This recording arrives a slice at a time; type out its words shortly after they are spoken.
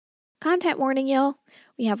Content warning, y'all.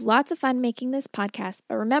 We have lots of fun making this podcast,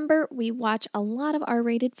 but remember, we watch a lot of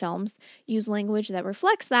R-rated films, use language that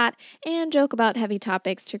reflects that, and joke about heavy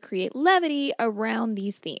topics to create levity around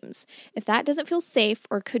these themes. If that doesn't feel safe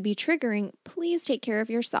or could be triggering, please take care of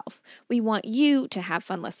yourself. We want you to have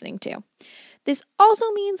fun listening too. This also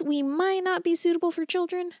means we might not be suitable for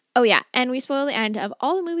children. Oh yeah, and we spoil the end of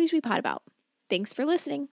all the movies we pod about. Thanks for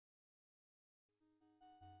listening.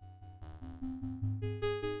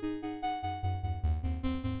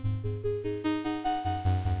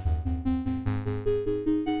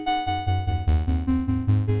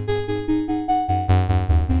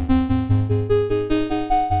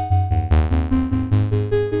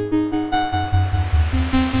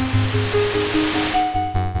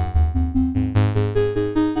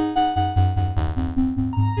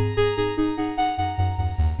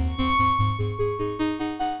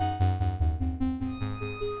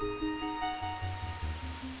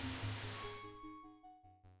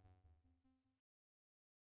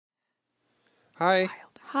 Hi.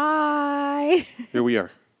 Hi. Here we are.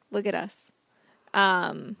 Look at us.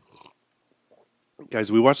 Guys,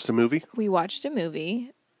 we watched a movie. We watched a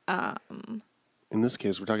movie. In this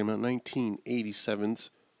case, we're talking about 1987's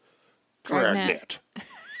Dragnet.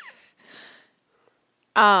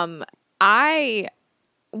 Dragnet. I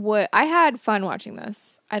had fun watching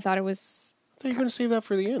this. I thought it was... I thought you were going to save that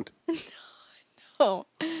for the end. No,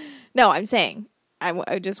 I'm saying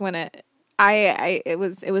I just want to... I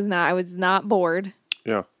was not bored.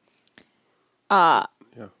 Yeah.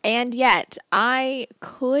 And yet I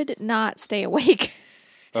could not stay awake.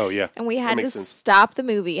 Oh, yeah. And we had to sense. stop the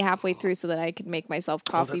movie halfway through so that I could make myself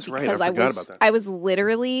coffee that's right. because I forgot about that. I was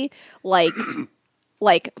literally like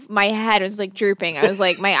my head was like drooping. I was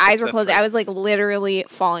like my eyes were closing. right. I was like literally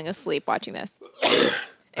falling asleep watching this.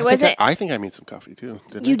 It wasn't. I think I made some coffee too.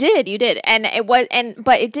 Didn't You I? did,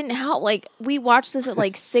 but it didn't help. Like we watched this at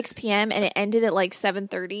like 6 p.m. and it ended at like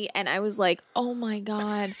 7:30, and I was like, oh my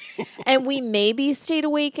god! And we maybe stayed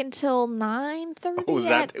awake until 9:30. Oh, was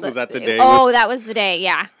that the day? Oh, that was the day.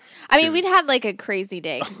 Yeah, I mean we'd had like a crazy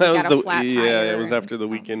day because we got a flat tire. Yeah, it was after the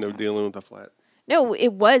weekend of dealing with the flat. No,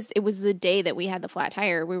 it was the day that we had the flat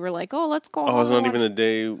tire. We were like, oh, let's go. Oh, it was not even the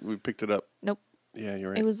day we picked it up. Nope. Yeah, you're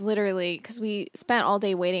right. It was literally because we spent all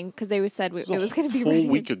day waiting because they said it was going to be a ready. full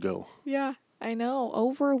week ago. Yeah, I know.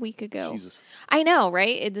 Over a week ago. Jesus. I know,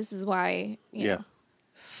 right? This is why. You know.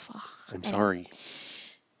 Fuck. I'm sorry.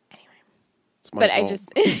 Anyway. It's my But fault. I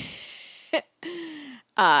just.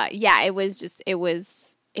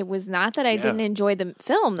 It was not that I didn't enjoy the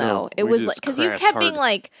film though. No, it we was just like because you crashed kept being hard.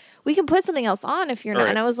 like, we can put something else on if you're not, Right.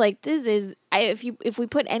 and I was like, if we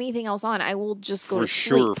put anything else on, I will just go for to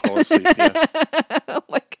sure sleep. fall asleep. Yeah.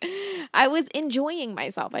 Like I was enjoying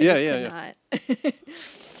myself. I just could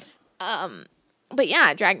not. But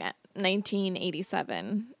yeah, Dragnet,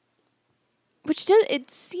 1987, which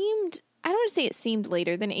seemed. I don't want to say it seemed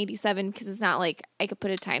later than 87 because it's not like I could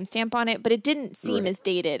put a timestamp on it, but it didn't seem Right. as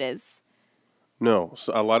dated as. No,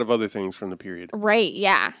 so a lot of other things from the period. Right,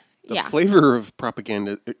 yeah. The flavor of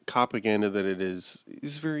propaganda that it is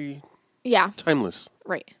very timeless.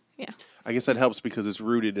 Right, yeah. I guess that helps because it's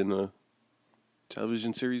rooted in a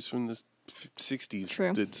television series from the 60s.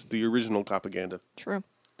 True. It's the original propaganda. True.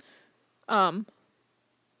 Yeah.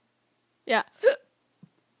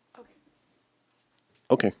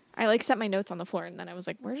 Okay. I like set my notes on the floor and then I was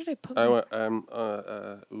like, where did I put I them?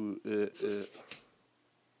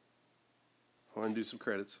 want to do some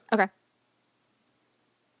credits. Okay.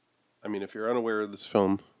 I mean, if you're unaware of this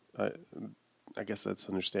film, I guess that's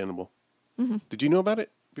understandable. Mm-hmm. Did you know about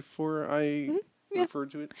it before I referred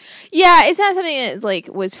to it? Yeah, it's not something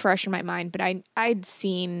that was fresh in my mind, but I'd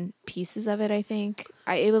seen pieces of it, I think.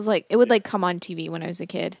 It would come on TV when I was a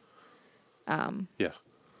kid. Yeah.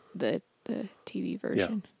 The TV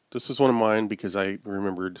version. Yeah. This is one of mine because I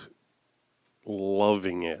remembered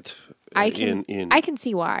loving it. I can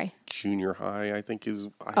see why. Junior high, I think is.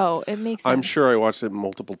 It makes sense. I'm sure I watched it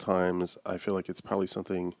multiple times. I feel like it's probably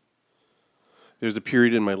something. There's a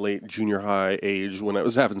period in my late junior high age when I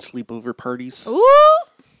was having sleepover parties. Ooh!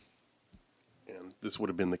 And this would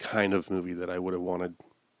have been the kind of movie that I would have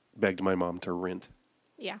begged my mom to rent.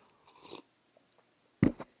 Yeah.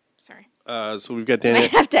 Sorry. So we've got I Dan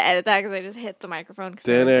have to edit that because I just hit the microphone.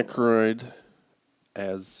 Dan Aykroyd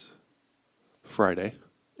as Friday.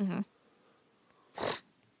 Mm-hmm.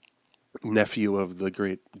 Nephew of the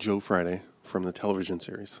great Joe Friday from the television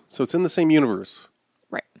series. So it's in the same universe.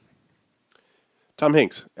 Right. Tom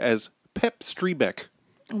Hanks as Pep Strebeck.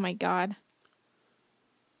 Oh my God.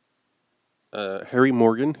 Harry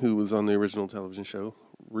Morgan, who was on the original television show,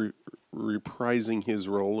 reprising his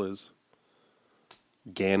role as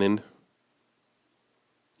Gannon.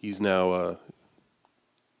 He's now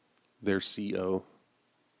their CO.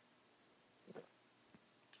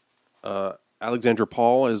 Alexandra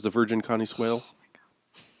Paul as the Virgin Connie Swale.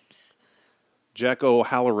 Jack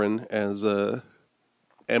O'Halloran as Emil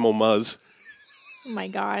Muzz. Oh my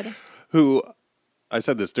God. Who, I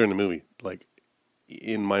said this during the movie, like,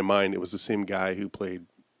 in my mind, it was the same guy who played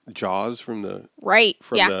Jaws from the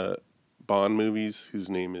the Bond movies, whose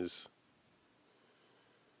name is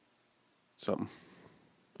something.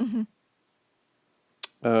 Mm-hmm.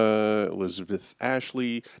 Elizabeth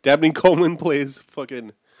Ashley. Dabney Coleman plays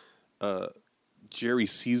fucking Jerry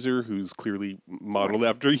Caesar, who's clearly modeled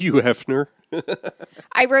after Hugh Hefner.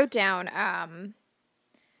 I wrote down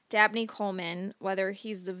Dabney Coleman, whether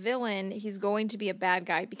he's the villain, he's going to be a bad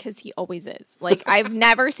guy because he always is. Like, I've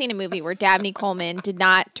never seen a movie where Dabney Coleman did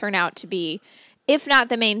not turn out to be, if not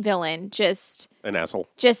the main villain, just an asshole.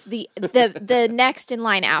 Just the next in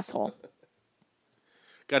line asshole.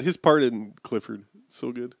 Got his part in Clifford.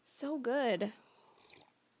 So good. So good.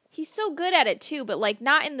 He's so good at it too, but like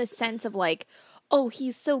not in the sense of like, oh,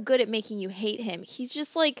 he's so good at making you hate him. He's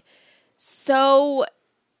just like so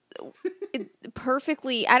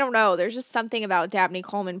perfectly, I don't know. There's just something about Dabney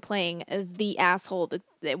Coleman playing the asshole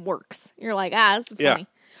that works. You're like, that's funny. Yeah.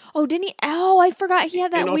 Oh, didn't he? Oh, I forgot he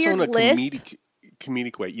had that and weird also in a lisp.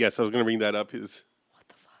 Comedic way. Yes, I was going to bring that up. What the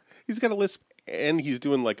fuck? He's got a lisp, and he's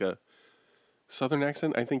doing like a Southern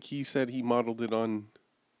accent. I think he said he modeled it on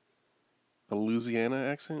a Louisiana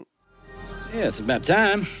accent. Yeah, it's about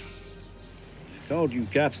time. I called you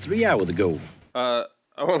cops 3 hours ago. I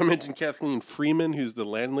want to mention Kathleen Freeman, who's the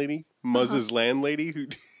landlady, Muzz's landlady, who,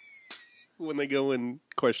 when they go and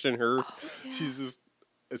question her, she's just,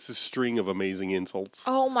 it's a string of amazing insults.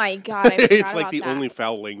 Oh my God. I forgot it's like about the that. only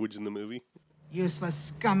foul language in the movie.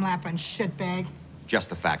 Useless scumlapping shitbag. Just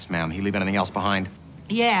the facts, ma'am. He leave anything else behind?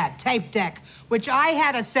 Yeah, tape deck, which I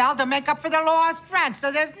had to sell to make up for the lost rent,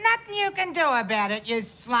 so there's nothing you can do about it, you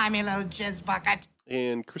slimy little jizz bucket.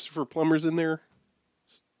 And Christopher Plummer's in there.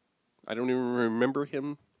 I don't even remember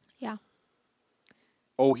him. Yeah.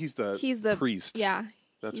 Oh, he's the priest. Yeah.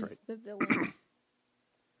 That's he's right. The villain.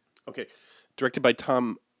 Okay. Directed by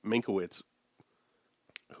Tom Mankiewicz,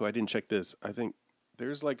 who I didn't check this. I think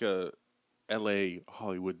there's like a L.A.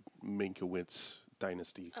 Hollywood Mankiewicz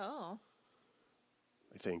dynasty. Oh.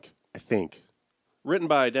 I think. Written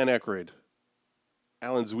by Dan Aykroyd,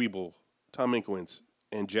 Alan Zwiebel, Tom Mankiewicz,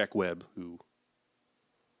 and Jack Webb, who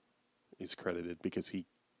is credited because he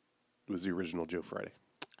was the original Joe Friday.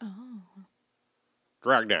 Oh.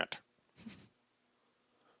 Dragnet.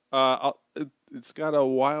 It's got a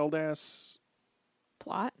wild ass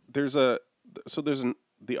Plot? There's the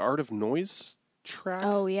Art of Noise track.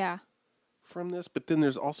 Oh, yeah. From this, but then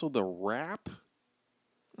there's also the rap.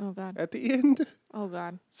 Oh, God. At the end. Oh,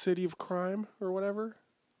 God. City of Crime or whatever.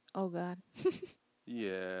 Oh, God.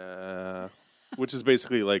 Yeah. Which is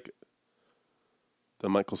basically like the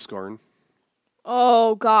Michael Scarn.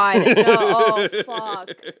 Oh, God. No. Oh, fuck.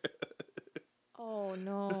 Oh,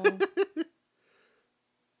 no.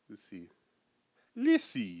 Let's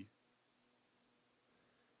see.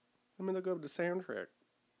 I'm going to go to the soundtrack.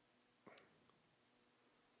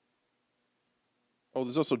 Oh,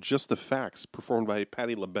 there's also Just the Facts, performed by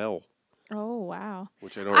Patti LaBelle. Oh, wow.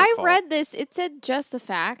 Which I don't recall. I read this. It said Just the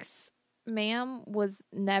Facts, ma'am, was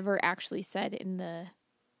never actually said in the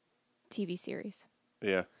TV series.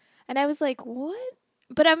 Yeah. And I was like, what?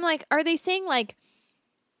 But I'm like, are they saying like,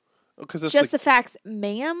 Just the facts,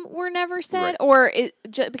 ma'am, were never said? Right. Or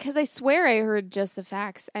because I swear I heard Just the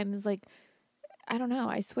Facts. I was like, I don't know.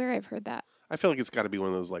 I swear I've heard that. I feel like it's got to be one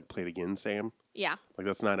of those, like, play it again, Sam. Yeah. Like,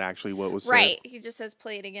 that's not actually what was said. Right. He just says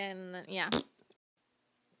play it again. Yeah.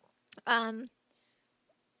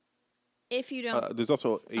 If you don't... there's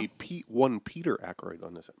also a Peter Aykroyd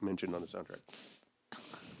on this, mentioned on the soundtrack.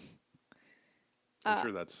 I'm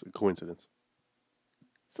sure that's a coincidence.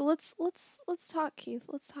 So let's talk, Keith.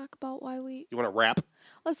 Let's talk about why we... You want to rap?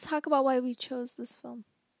 Let's talk about why we chose this film.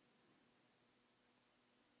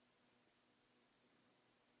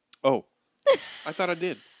 Oh. I thought I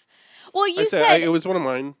did. Well, you said... it was one of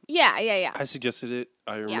mine. Yeah. I suggested it.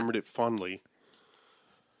 I remembered it fondly.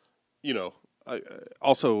 You know, I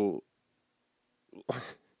also...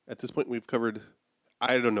 At this point, we've covered...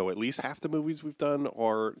 I don't know, at least half the movies we've done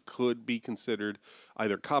could be considered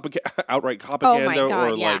either outright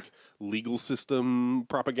propaganda like legal system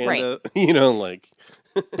propaganda. Right. You know, like.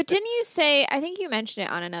 But didn't you say? I think you mentioned it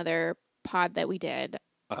on another pod that we did.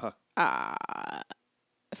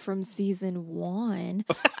 From season 1.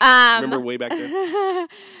 Remember way back then?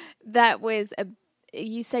 That was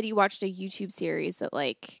you said you watched a YouTube series that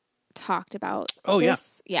like talked about. Oh, yeah.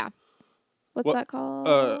 this. Yeah. What's Well, that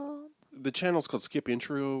called? The channel's called Skip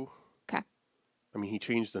Intro. Okay. I mean, he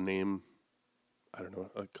changed the name, I don't know,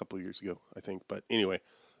 a couple of years ago, I think. But anyway,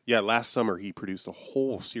 yeah, last summer he produced a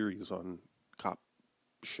whole series on cop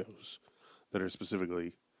shows that are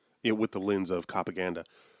specifically with the lens of propaganda.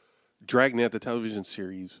 Dragnet, the television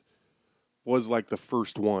series, was like the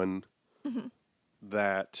first one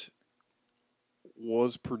that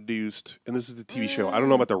was produced, and this is the TV show. I don't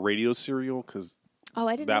know about the radio serial because Oh,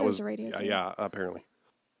 I didn't know that there was was a radio yeah, serial. yeah, apparently.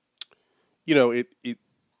 You know,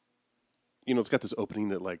 it's got this opening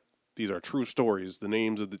that like these are true stories. The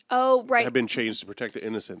names of the Oh, right. have been changed to protect the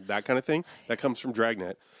innocent. That kind of thing. That comes from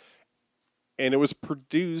Dragnet, and it was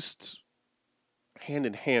produced hand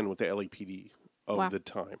in hand with the LAPD of Wow. the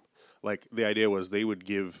time. Like the idea was they would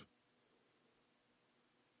give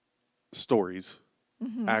stories,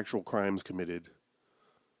 Mm-hmm. actual crimes committed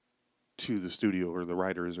to the studio or the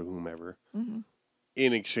writers or whomever Mm-hmm.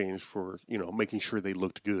 in exchange for, making sure they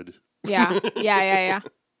looked good. Yeah. Yeah.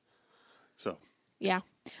 So, Yeah.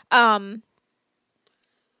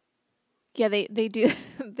 Yeah, they do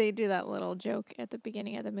they do that little joke at the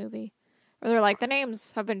beginning of the movie. Where they're like, the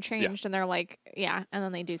names have been changed, and they're like, yeah, and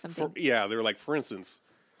then they do something. they're like, for instance,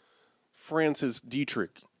 Francis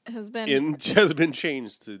Dietrich Has been has been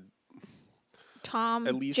changed to Tom,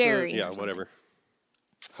 Elisa. Jerry. Yeah, whatever.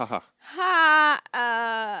 Haha.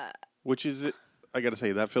 Ha, Which is it? I gotta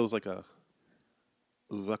say, that feels like a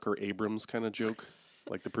Zucker Abrams kind of joke.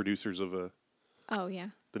 Like the producers of oh, yeah.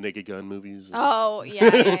 the Naked Gun movies. Oh,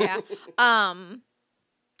 yeah.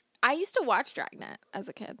 I used to watch Dragnet as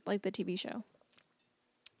a kid, like the TV show.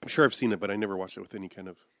 I'm sure I've seen it, but I never watched it with any kind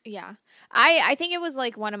of... Yeah. I think it was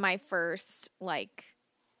like one of my first, like,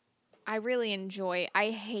 I really enjoy, I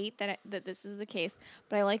hate that this is the case,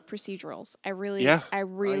 but I like procedurals. I really they're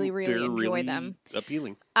enjoy really them.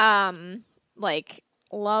 appealing. Like,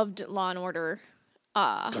 loved Law and Order.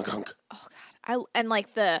 Gunk, gunk. Oh God. And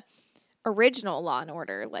like the original Law and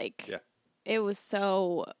Order, like, Yeah. it was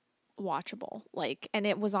so watchable, like, and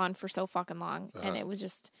it was on for so fucking long, and it was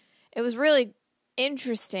really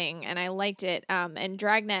interesting, and I liked it. And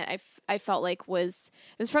Dragnet, I felt like it was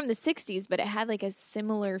from the 60s, but it had like a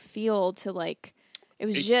similar feel to like, it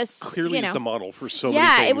was just Clearly is the model for so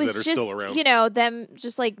many it things was that are just, still around. them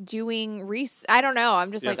just like doing I don't know.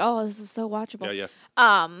 I'm just like, oh, this is so watchable. Yeah.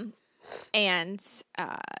 And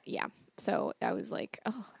yeah. So I was like,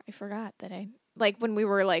 oh, I forgot that like when we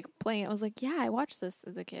were like playing, I was like, yeah, I watched this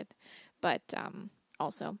as a kid. But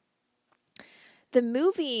also the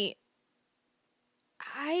movie,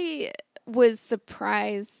 I was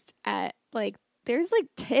surprised at like there's like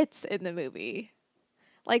tits in the movie.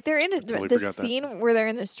 Like they're in Totally the forgot that. scene where they're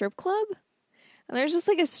in the strip club, and there's just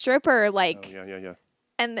like a stripper like Oh, yeah.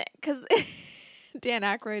 and because Dan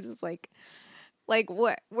Aykroyd is like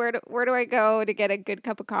where do I go to get a good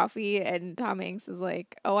cup of coffee? And Tom Hanks is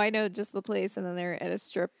like, oh, I know just the place. And then they're at a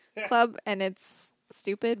strip club, and it's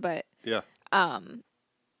stupid, but Yeah.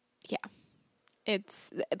 yeah, it's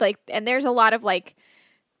like, and there's a lot of like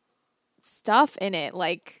stuff in it,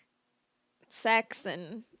 like sex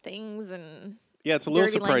and things and Yeah, it's a little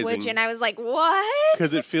dirty surprising. language, and I was like, what?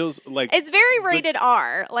 Because it feels like... It's very rated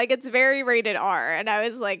R. Like, it's very rated R. And I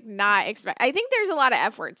was, like, not expect. I think there's a lot of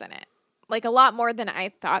F words in it. Like, a lot more than I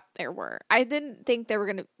thought there were. I didn't think there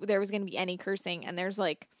was going to be any cursing. And there's,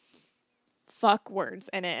 like, fuck words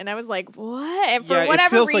in it. And I was like, what? And for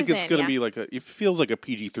whatever it feels reason. like it's going to be like it feels like a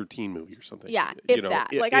PG-13 movie or something. Yeah, if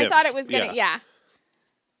that. Like, I thought it was going to, yeah.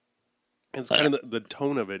 And it's kind of the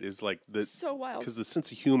tone of it is like... So wild. Because the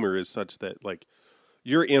sense of humor is such that, like,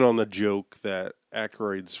 you're in on the joke that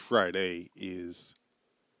Aykroyd's Friday is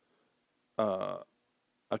a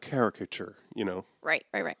caricature, Right.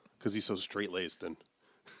 because he's so straight-laced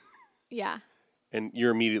Yeah. and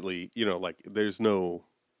you're immediately, like, they're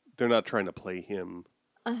not trying to play him.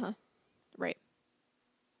 Right.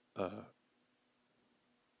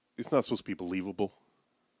 It's not supposed to be believable,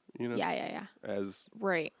 Yeah. as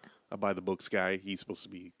Right. a by-the-books guy. He's supposed to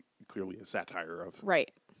be clearly a satire of.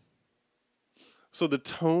 Right. So the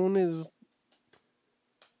tone is...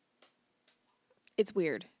 It's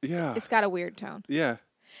weird. Yeah. It's got a weird tone. Yeah.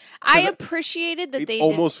 I appreciated that It they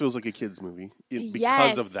almost feels like a kid's movie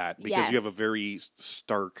because of that. Because you have a yes. very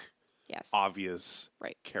stark, Yes. obvious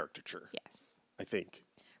Right. caricature. Yes. I think.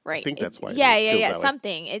 Right. think that's why it Yeah. feels that way.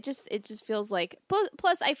 Something. It just feels like.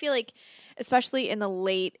 Plus, I feel like, especially in the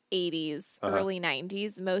late '80s, early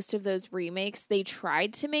 '90s, most of those remakes they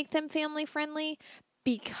tried to make them family friendly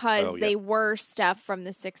because they were stuff from the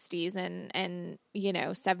 '60s and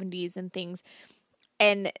 '70s and things.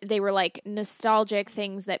 and they were like nostalgic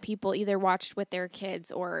things that people either watched with their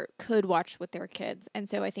kids or could watch with their kids. And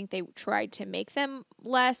so I think they tried to make them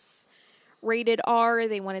less rated R.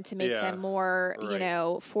 They wanted to make them more, you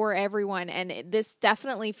know, for everyone. And this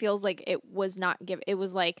definitely feels like it was not it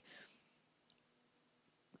was like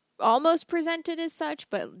almost presented as such,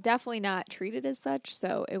 but definitely not treated as such.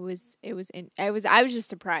 So I was just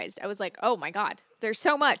surprised. I was like, oh my God, there's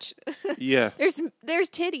so much. Yeah. There's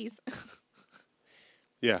titties.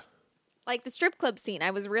 Yeah. Like the strip club scene,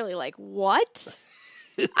 I was really like, what?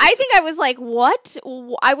 I think I was like, what?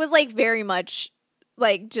 I was like very much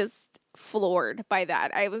like just floored by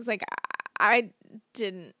that. I was like, I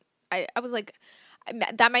was like,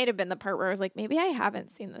 that might have been the part where I was like, maybe I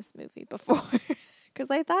haven't seen this movie before. Because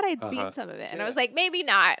I thought I'd seen some of it. And I was like, maybe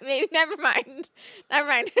not. Maybe, never mind. Never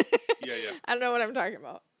mind. Yeah. I don't know what I'm talking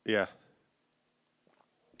about. Yeah.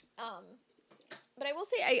 But I will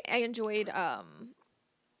say I enjoyed, I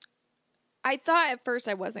thought at first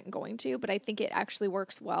I wasn't going to, but I think it actually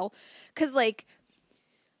works well. Because, like,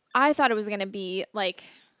 I thought it was going to be, like,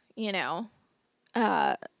 you know,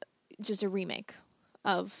 just a remake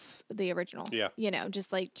of the original. Yeah. You know,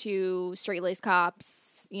 just like 2 straight-laced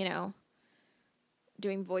cops, you know,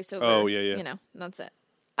 doing voiceover. Oh, yeah. You know, that's it.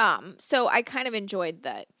 So I kind of enjoyed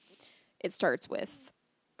that it starts with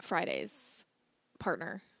Friday's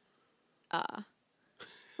partner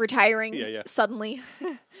retiring suddenly.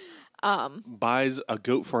 Buys a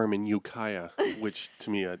goat farm in Ukiah, which to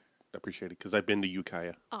me I appreciated because I've been to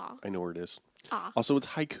Ukiah. I know where it is. Also, it's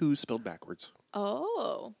haiku spelled backwards.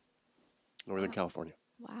 Oh. Northern California.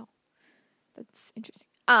 Wow. That's interesting.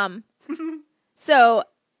 So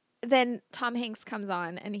then Tom Hanks comes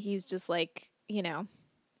on and he's just like, you know,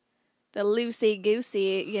 the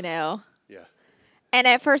loosey-goosey, you know. Yeah. And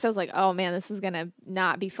at first I was like, oh man, this is going to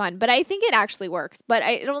not be fun. But I think it actually works. But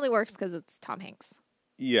it only works because it's Tom Hanks.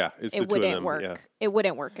 Yeah, it's the It two of wouldn't them. work. Yeah. It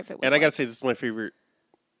wouldn't work if it was. And I gotta say, this is my favorite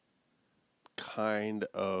kind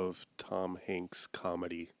of Tom Hanks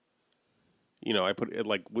comedy. You know, I put it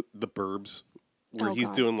like with The Burbs, where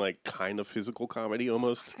he's doing like kind of physical comedy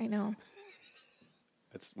almost. I know.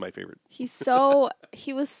 That's my favorite. He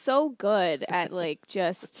was so good at like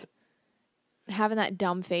just having that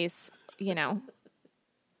dumb face, you know.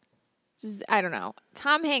 Just, I don't know.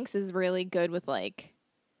 Tom Hanks is really good with like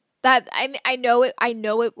that. I know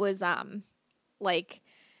it was like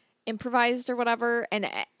improvised or whatever, and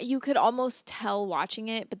you could almost tell watching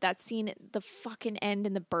it, but that scene at the fucking end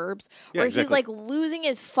in The Burbs where he's like losing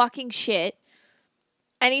his fucking shit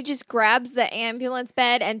and he just grabs the ambulance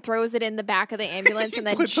bed and throws it in the back of the ambulance and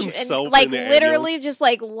then like literally just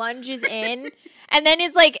like lunges in and then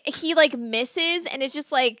it's like he like misses and it's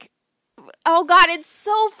just like, oh God, it's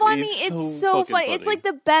so funny. It's so funny. It's like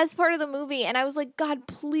the best part of the movie. And I was like, God,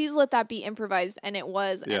 please let that be improvised. And it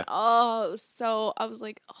was. Yeah. And it was so, I was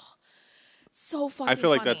like, oh, so fucking I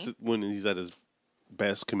feel like funny. that's when he's at his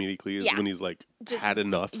best comedically is when he's like just had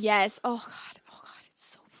enough. Yes. Oh God, it's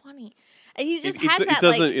so funny. And he just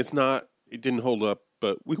it didn't hold up,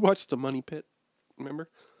 but we watched The Money Pit, remember?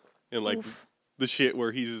 And like the shit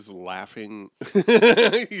where he's just laughing.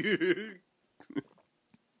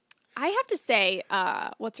 I have to say,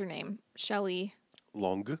 what's her name? Shelley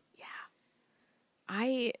Long. Yeah.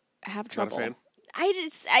 I have trouble. Not a fan?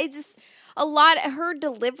 I just a lot of her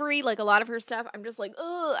delivery, like a lot of her stuff, I'm just like,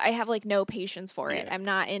 ugh, I have like no patience for it. I'm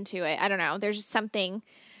not into it. I don't know. There's just something,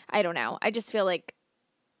 I don't know. I just feel like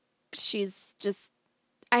she's just,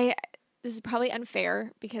 this is probably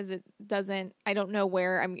unfair because it doesn't, I don't know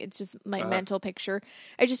where it's just my mental picture.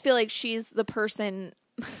 I just feel like she's the person.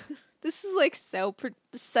 This is like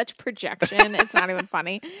such projection. It's not even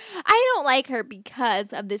funny. I don't like her because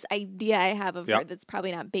of this idea I have of her that's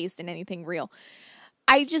probably not based in anything real.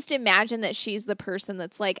 I just imagine that she's the person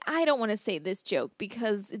that's like, I don't want to say this joke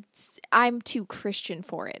because I'm too Christian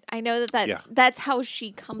for it. I know that's how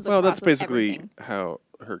she comes across. Well, that's basically how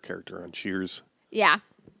her character on Cheers. Yeah.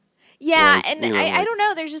 Yeah, and I don't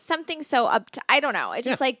know. There's just something so I don't know. It's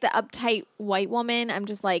just like the uptight white woman. I'm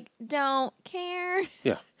just like, don't care.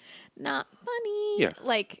 Yeah. Not funny. Yeah.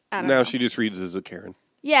 Like, I don't know. Now she just reads as a Karen.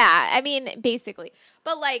 Yeah, I mean, basically.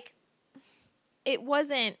 But, like, it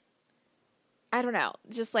wasn't, I don't know,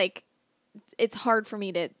 just, like, it's hard for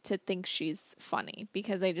me to think she's funny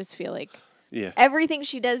because I just feel like everything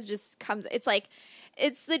she does just comes, it's like,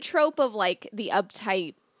 it's the trope of, like, the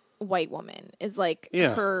uptight white woman is, like,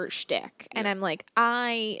 her shtick. And I'm like,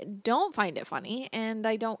 I don't find it funny and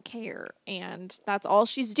I don't care. And that's all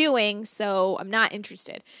she's doing, so I'm not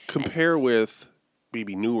interested. Compare with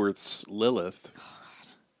Bebe Neuwirth's Lilith,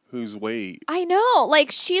 who's way... I know.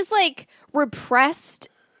 Like, she's, like, repressed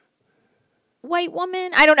white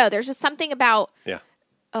woman. I don't know. There's just something about. Yeah.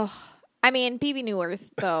 I mean, Bebe Neuwirth,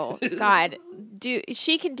 though. God,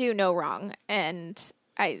 she can do no wrong, and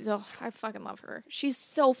I fucking love her. She's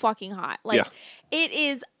so fucking hot. Like, it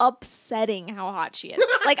is upsetting how hot she is.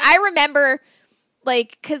 Like, I remember,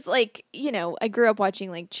 like, because, like, you know, I grew up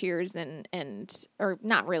watching, like, Cheers and or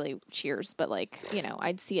not really Cheers, but, like, you know,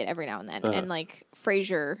 I'd see it every now and then, and, like,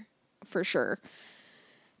 Frasier for sure.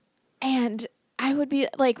 And I would be,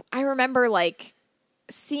 like, I remember, like,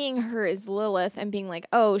 seeing her as Lilith and being like,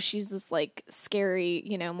 oh, she's this, like, scary,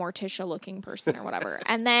 you know, Morticia-looking person or whatever.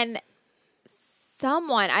 And then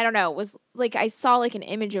someone, I don't know, was like, I saw like an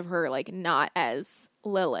image of her like not as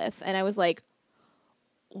Lilith, and I was like,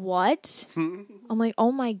 what? I'm like,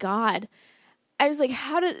 oh my God. I was like,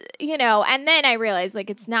 how did, you know, and then I realized like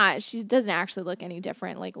it's not, she doesn't actually look any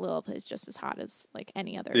different. Like Lilith is just as hot as like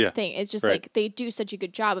any other thing. It's just like they do such a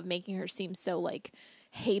good job of making her seem so like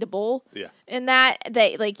hateable. Yeah. And that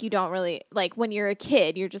like you don't really like when you're a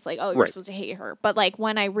kid, you're just like, oh, you're supposed to hate her. But like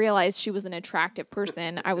when I realized she was an attractive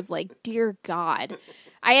person, I was like, dear God.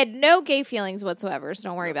 I had no gay feelings whatsoever, so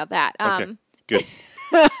don't worry about that. Okay. Good.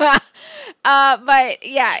 But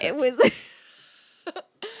yeah, it was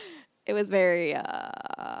it was very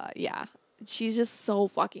yeah. She's just so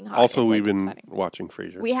fucking hot. Also, we've been watching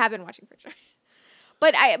Frasier. We have been watching Frasier.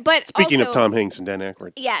 But speaking also, of Tom Hanks and Dan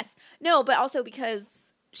Aykroyd. Yes. No, but also because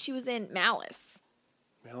she was in Malice.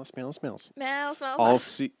 Malice. All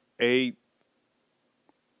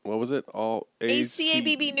what was it? All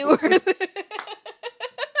ACABB Neuwirth.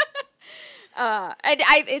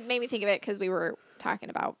 It made me think of it because we were talking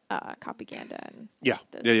about propaganda and yeah.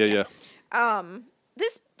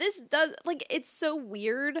 This does like it's so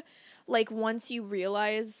weird. Like once you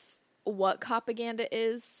realize what propaganda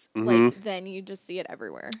is, like then you just see it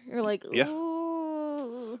everywhere. You're like,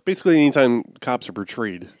 ooh. Basically, anytime cops are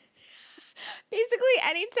portrayed. Basically,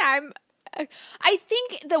 anytime. I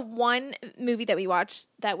think the one movie that we watched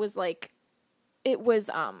that was like, it was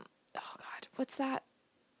oh God, what's that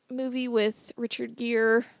movie with Richard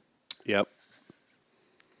Gere? Yep.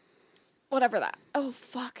 Whatever that. Oh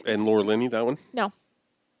fuck. And Laura Linney, that one? No,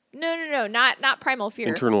 not Primal Fear.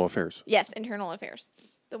 Internal Affairs. Yes, Internal Affairs.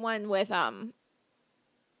 The one with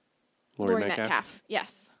Laurie Metcalf.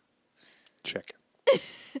 Yes. Check.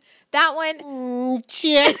 That one.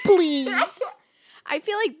 Check, please. I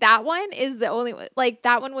feel like that one is the only one. Like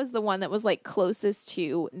that one was the one that was like closest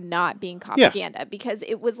to not being propaganda because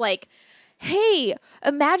it was like, hey,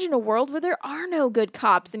 imagine a world where there are no good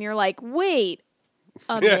cops, and you're like, wait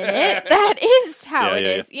a minute, that is how it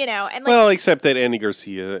is, you know. And like, well, except that Andy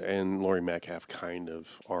Garcia and Laurie Metcalf kind of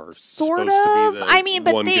are sort of. To be the I mean,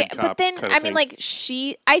 but one they, good cop but then kind of I mean, thing. like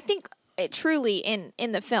I think it truly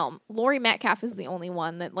in the film, Laurie Metcalf is the only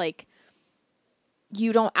one that like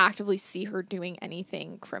you don't actively see her doing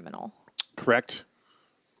anything criminal. Correct.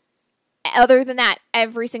 Other than that,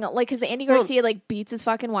 every single like because Andy Garcia like beats his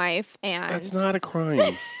fucking wife, and that's not a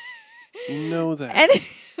crime. You know that. And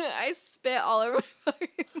I spit all over my fucking...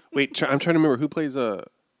 Wait, I'm trying to remember who plays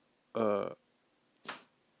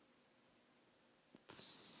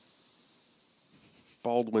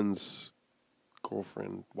Baldwin's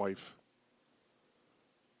girlfriend, wife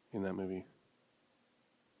in that movie.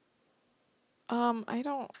 I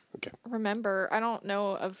don't remember. I don't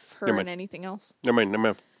know of her in anything else. Never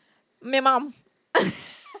mind. My mom.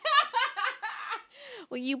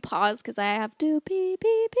 Will you pause because I have to pee.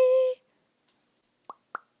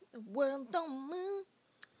 The world don't move.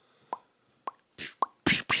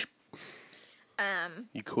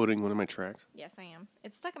 You quoting one of my tracks? Yes, I am.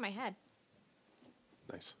 It's stuck in my head.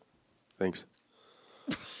 Nice. Thanks.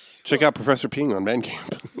 Check out Professor Ping on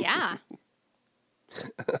Bandcamp. Yeah.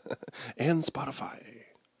 And Spotify.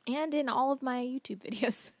 And in all of my YouTube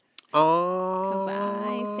videos. Oh.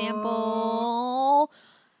 I sample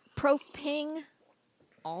Prof Ping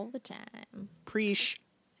all the time. Preach.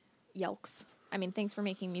 Yelks. I mean, thanks for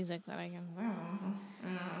making music that I can...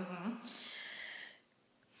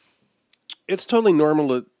 It's totally normal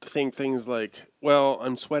to think things like, well,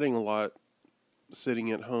 I'm sweating a lot sitting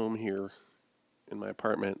at home here in my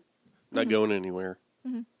apartment, not going anywhere.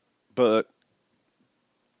 Mm-hmm. But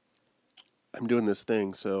I'm doing this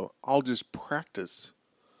thing, so I'll just practice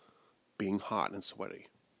being hot and sweaty.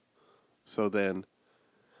 So then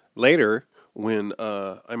later, when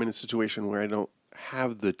I'm in a situation where I don't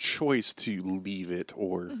have the choice to leave it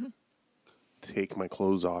or take my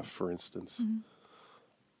clothes off, for instance,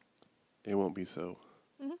 it won't be so.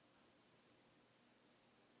 Mm-hmm.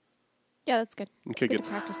 Yeah, that's good. Okay, good.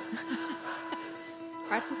 Practice.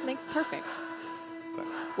 Practice makes perfect.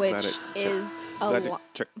 Which is a lot.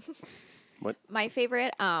 What? My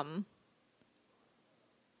favorite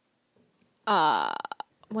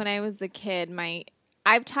when I was a kid,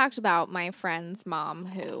 I've talked about my friend's mom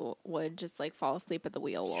who would just like fall asleep at the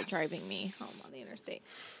wheel while driving me home on the interstate.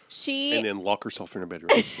 And then lock herself in her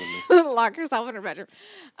bedroom. Lock herself in her bedroom.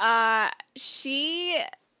 My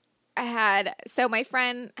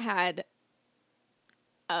friend had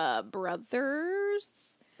brothers,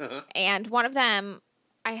 and one of them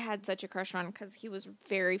I had such a crush on because he was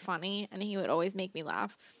very funny and he would always make me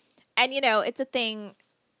laugh. And, it's a thing,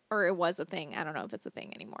 or it was a thing, I don't know if it's a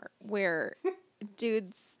thing anymore, where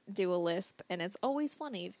dudes do a lisp, and it's always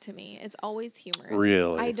funny to me. It's always humorous.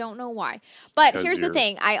 Really? I don't know why. But here's the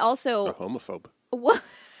thing. I also... A homophobe.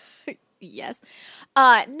 Yes.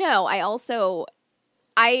 No, I also...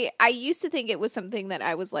 I used to think it was something that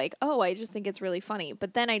I was like, oh, I just think it's really funny.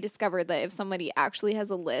 But then I discovered that if somebody actually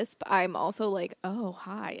has a lisp, I'm also like, oh,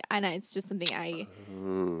 hi. And it's just something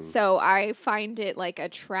so I find it like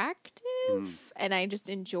attractive and I just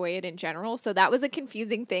enjoy it in general. So that was a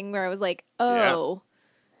confusing thing where I was like, oh,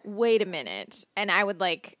 wait a minute. And I would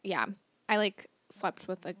I slept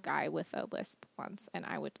with a guy with a lisp once, and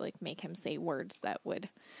I would like make him say words that would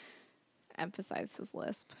emphasize his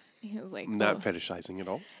lisp. He was like, not fetishizing at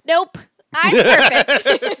all. Nope, I'm perfect.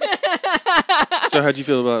 So, how'd you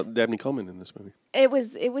feel about Dabney Coleman in this movie? It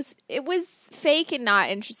was fake and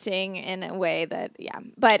not interesting in a way that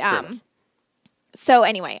But so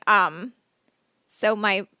anyway, so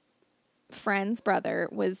my friend's brother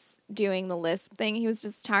was doing the lisp thing. He was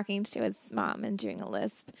just talking to his mom and doing a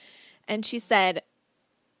lisp, and she said,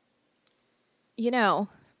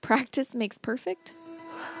 practice makes perfect.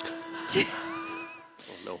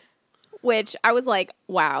 No. Which I was like,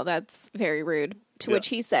 wow, that's very rude. To which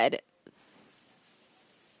he said,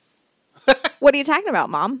 what are you talking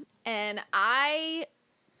about, Mom? And I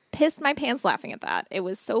pissed my pants laughing at that. It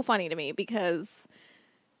was so funny to me because...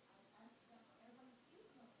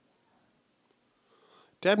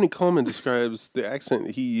 Dabney Coleman describes the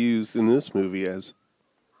accent he used in this movie as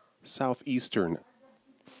Southeastern,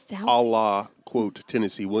 a la, quote,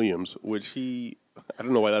 Tennessee Williams, which I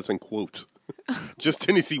don't know why that's in quotes. Just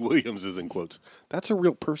Tennessee Williams is in quotes. That's a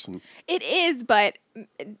real person. It is, but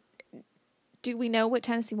do we know what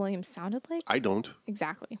Tennessee Williams sounded like? I don't.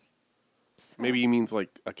 Exactly. So. Maybe he means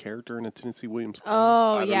like a character in a Tennessee Williams poem.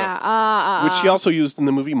 Oh, yeah. Which he also used in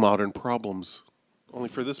the movie Modern Problems. Only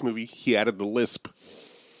for this movie, he added the lisp.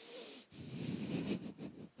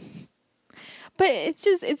 But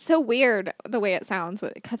it's so weird the way it sounds.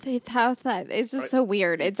 It's just so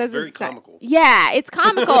weird. It's very comical. Yeah, it's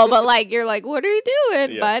comical, but like you're like, what are you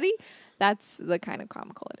doing, buddy? That's the kind of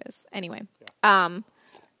comical it is. Anyway,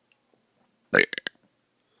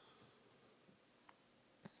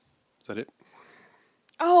 Is that it?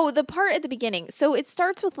 Oh, the part at the beginning. So it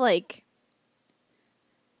starts with like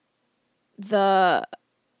they're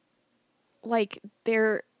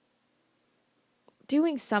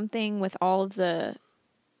doing something with all of the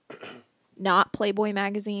not Playboy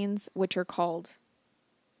magazines, which are called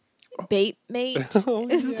Bait Mate is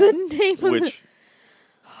the name of it. Which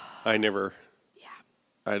I never...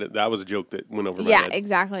 Yeah. That was a joke that went over my head. Yeah,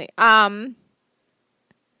 exactly.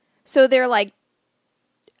 So they're like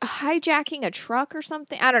hijacking a truck or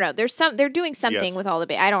something. I don't know. They're doing something with all the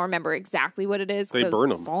bait. I don't remember exactly what it is. They burn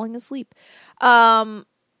them. Falling asleep. Do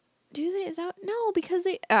they? Is that no? Because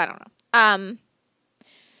I don't know.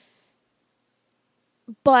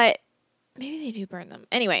 But maybe they do burn them.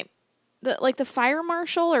 Anyway, the fire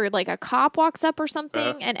marshal or like a cop walks up or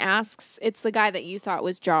something and asks. It's the guy that you thought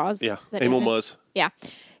was Jaws. Yeah, Emil Muzz. Yeah,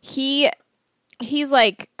 he's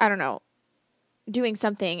like, I don't know, doing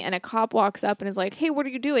something, and a cop walks up and is like, "Hey, what are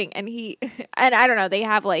you doing?" And and I don't know. They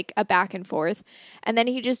have like a back and forth, and then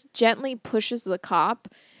he just gently pushes the cop,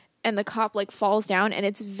 and the cop like falls down, and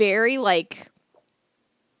it's very like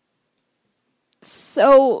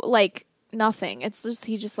so like. Nothing. It's just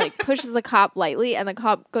he just like pushes the cop lightly, and the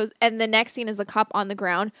cop goes. And the next scene is the cop on the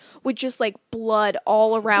ground with just like blood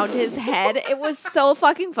all around his head. It was so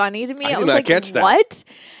fucking funny to me. I was like, catch that. What?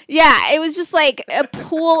 Yeah, it was just like a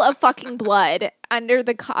pool of fucking blood under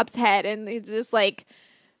the cop's head, and he's just like,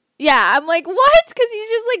 yeah. I'm like, what? Because he's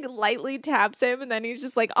just like lightly taps him, and then he's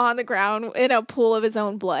just like on the ground in a pool of his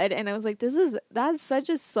own blood. And I was like, that's such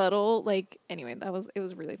a subtle like. Anyway, it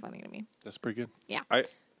was really funny to me. That's pretty good. Yeah. I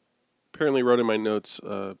apparently wrote in my notes,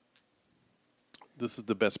 this is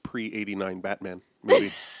the best pre-'89 Batman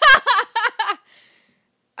movie.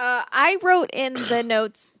 I wrote in the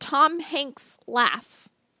notes, Tom Hanks laugh.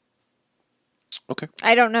 Okay.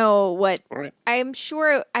 I don't know what. All right. I'm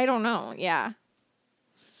sure. I don't know. Yeah.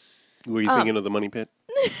 Were you thinking of The Money Pit?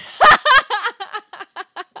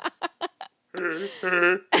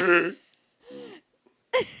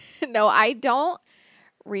 No, I don't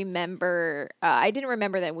remember. I didn't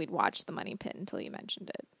remember that we'd watched The Money Pit until you mentioned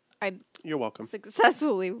it. You're welcome.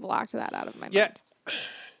 Successfully blocked that out of my mind.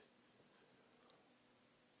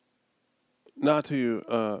 Not to,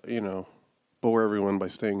 bore everyone by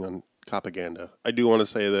staying on propaganda. I do want to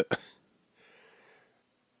say that,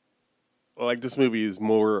 like, this movie is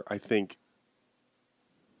more, I think,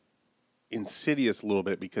 insidious a little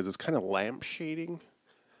bit because it's kind of lampshading.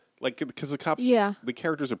 Like, because the cops, the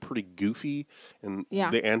characters are pretty goofy, and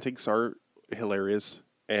the antics are hilarious,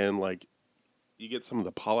 and, like, you get some of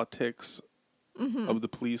the politics of the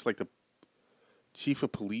police, like the chief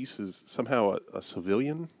of police is somehow a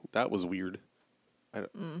civilian. That was weird.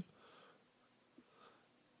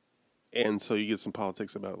 And so you get some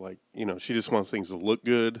politics about, like, she just wants things to look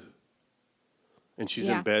good, and she's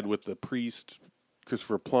in bed with the priest,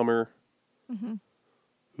 Christopher Plummer,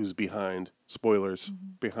 who's behind, spoilers,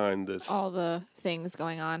 behind this. All the things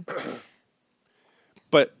going on.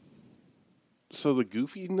 But, so the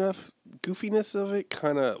goofiness of it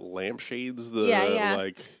kind of lampshades the,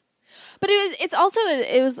 like... But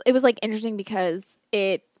it was like interesting because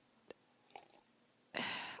it,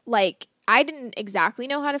 like, I didn't exactly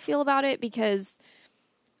know how to feel about it because,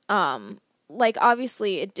 like,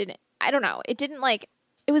 obviously it didn't, I don't know, it didn't, like,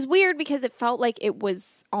 it was weird because it felt like it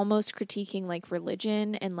was almost critiquing, like,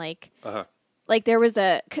 religion and, like, like, there was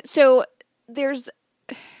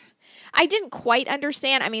I didn't quite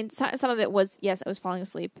understand. I mean, some of it was, yes, I was falling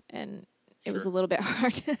asleep and it was a little bit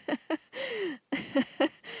hard.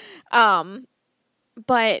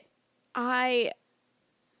 But I,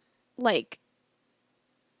 like,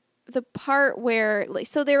 the part where, like,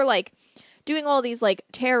 so they're, like, doing all these, like,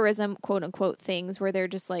 terrorism, quote unquote, things where they're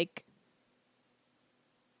just, like,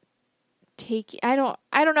 I don't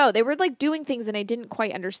know. They were, like, doing things and I didn't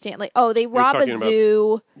quite understand. Like, oh, they rob a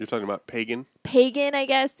zoo. You're talking about Pagan? Pagan, I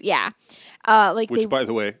guess. Yeah. Which, by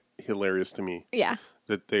the way, hilarious to me. Yeah.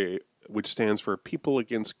 Which stands for People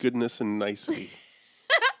Against Goodness and Nicety.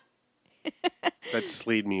 That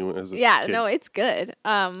slayed me as a kid. No, it's good.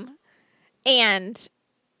 And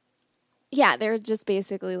yeah, they're just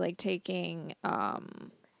basically, like, taking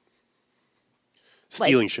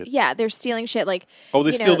stealing shit. Yeah, they're stealing shit. Like,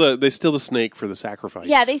 they steal the snake for the sacrifice.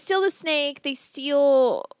 Yeah, they steal the snake. They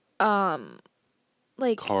steal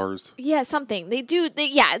like cars. Yeah, something.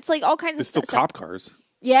 It's like all kinds of stuff. They steal cop cars.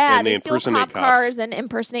 Yeah, and they steal impersonate cars and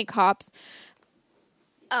impersonate cops.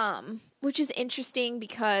 Which is interesting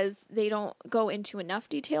because they don't go into enough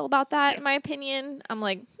detail about that, in my opinion. I'm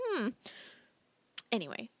like,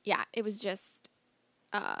 Anyway, yeah, it was just...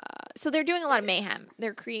 so they're doing a lot of mayhem.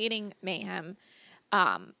 They're creating mayhem.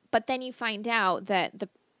 But then you find out that the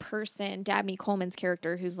person, Dabney Coleman's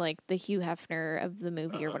character, who's, like, the Hugh Hefner of the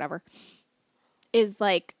movie or whatever, is,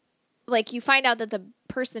 like, you find out that the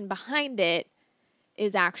person behind it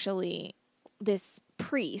is actually this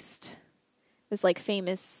priest, this, like,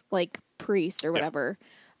 famous, like, priest or whatever,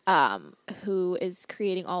 who is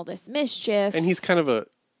creating all this mischief. And he's kind of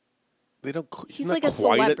he's like a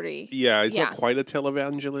celebrity. He's not quite a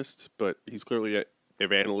televangelist, but he's clearly a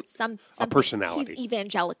personality. He's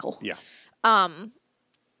evangelical. Yeah.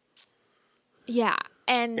 Yeah.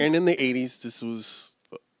 And in the 80s, this was,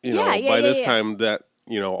 by this time that,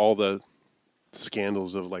 all the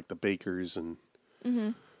scandals of, like, the Bakers and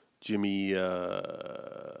Jimmy,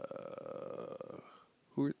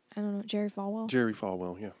 I don't know, Jerry Falwell? Jerry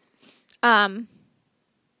Falwell, yeah.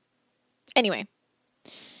 Anyway.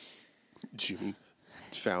 Jimmy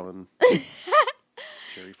Fallon.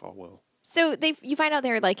 Jerry Falwell. So you find out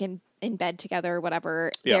they're, like, in bed together or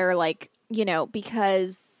whatever. Yeah. They're, like,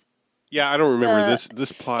 because... Yeah, I don't remember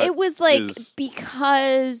this plot. It was, like,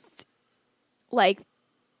 because, like...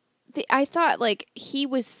 I thought, like, he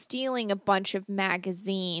was stealing a bunch of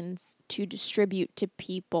magazines to distribute to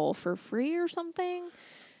people for free or something.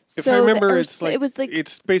 If I remember, it's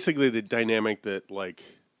basically the dynamic that, like,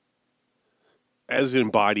 as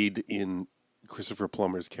embodied in Christopher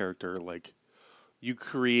Plummer's character, like, you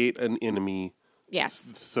create an enemy,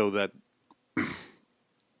 yes, so that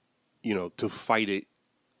to fight it,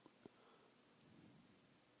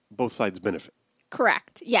 both sides benefit.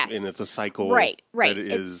 Correct. Yes, and it's a cycle, right? That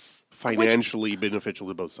is financially beneficial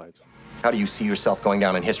to both sides. How do you see yourself going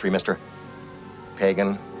down in history, mister?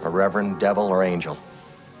 Pagan, a reverend, devil, or angel?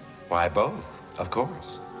 Why, both, of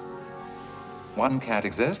course. One can't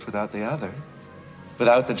exist without the other.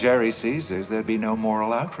 Without the Jerry Caesars, there'd be no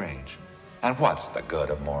moral outrage. And what's the good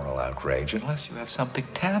of moral outrage unless you have something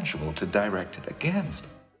tangible to direct it against?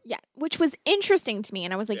 Yeah, which was interesting to me.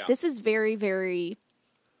 And I was like, this is very, very...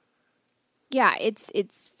 Yeah, it's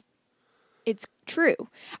true.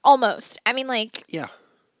 Almost. I mean, like... Yeah.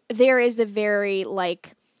 there is a very,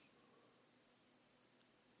 like,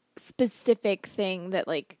 specific thing that,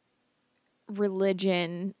 like,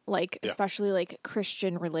 religion, like, especially, like,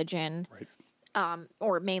 Christian religion,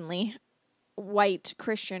 or mainly white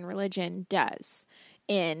Christian religion does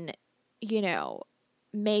in, you know,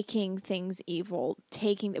 making things evil,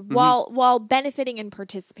 taking while benefiting and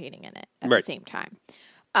participating in it at the same time.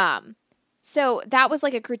 So that was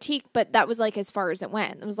like a critique, but that was like as far as it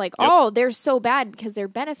went. It was like, oh, they're so bad because they're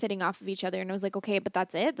benefiting off of each other. And it was like, okay, but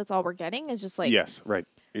that's it? That's all we're getting? It's just like... Yes, right.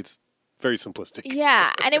 It's very simplistic.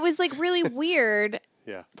 Yeah, and it was like really weird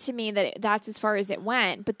to me that that's as far as it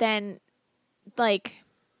went. But then, like,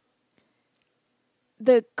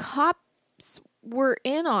 the cops were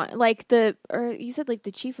in on, like, or you said like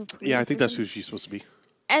the chief of police. Yeah, I think that's who she's supposed to be.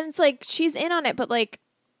 And it's like, she's in on it, but like,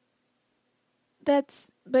 but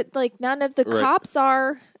like none of the cops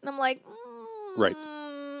are. And I'm like, right.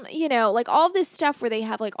 You know, like all of this stuff where they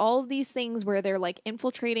have like all of these things where they're like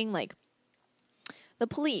infiltrating like the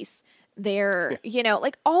police. They're, you know,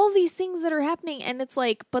 like all these things that are happening. And it's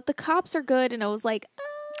like, but the cops are good. And I was like,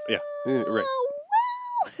 right. Well,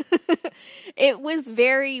 it was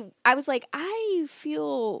very, I was like, I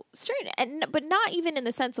feel strange. But not even in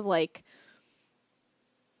the sense of like,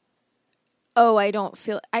 oh, I don't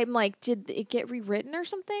feel, I'm like, did it get rewritten or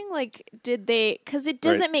something? Like, did they, because it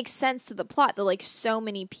doesn't make sense to the plot that like so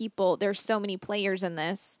many people, there's so many players in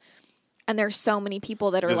this, and there's so many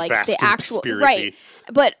people that are this like vast the actual, conspiracy.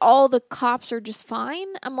 But all the cops are just fine.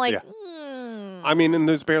 I'm like, I mean, and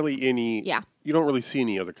there's barely any, you don't really see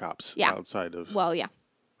any other cops outside of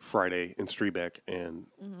Friday and Strebeck and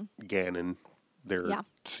Gannon, their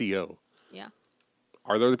CO. Yeah.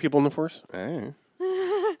 Are there other people in the force?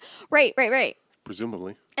 Right.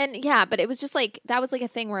 Presumably. And but it was just like, that was like a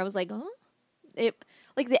thing where I was like, huh? It,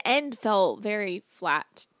 like the end felt very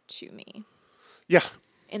flat to me. Yeah.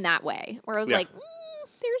 In that way, where I was like,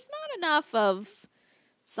 there's not enough of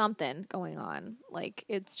something going on. Like,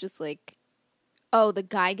 it's just like, oh, the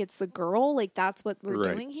guy gets the girl? Like, that's what we're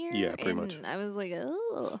doing here? Yeah, pretty much. I was like,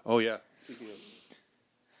 oh. Oh, yeah.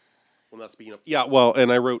 Not speaking of. Yeah, well,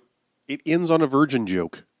 and I wrote, it ends on a virgin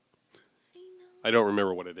joke. I don't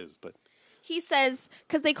remember what it is, but. He says,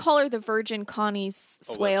 because they call her the Virgin Connie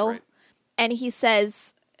Swale. That's right. And he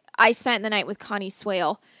says, I spent the night with Connie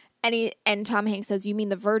Swale. And Tom Hanks says, you mean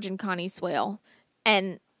the Virgin Connie Swale?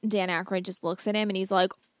 And Dan Aykroyd just looks at him and he's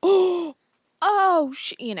like, you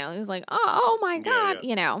know, he's like, oh my God,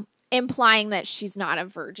 you know, implying that she's not a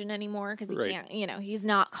virgin anymore because he can't, you know, he's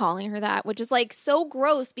not calling her that, which is like so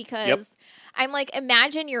gross because I'm like,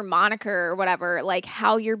 imagine your moniker or whatever, like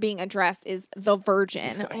how you're being addressed is the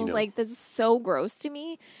Virgin. I was like, this is so gross to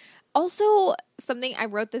me. Also, something, I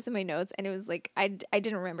wrote this in my notes and it was like, I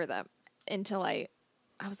didn't remember that until I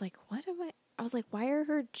was like, I was like, why are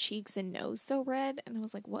her cheeks and nose so red? And I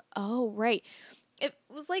was like, what? Oh, right. It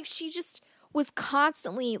was like she just was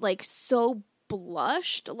constantly like so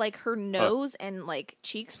blushed, like her nose and like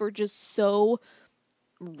cheeks were just so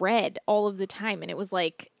red all of the time. And it was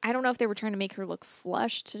like, I don't know if they were trying to make her look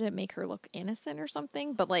flushed to make her look innocent or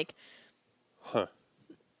something, but like,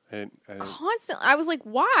 constantly, I was like,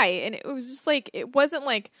 why? And it was just like, it wasn't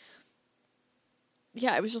like,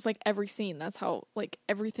 yeah, it was just like every scene. That's how, like,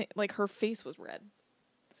 everything, like her face was red.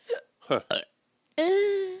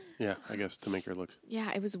 Yeah, I guess to make her look. Yeah,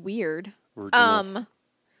 it was weird. Virginal.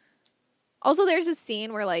 Also, there's a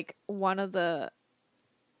scene where, like, one of the,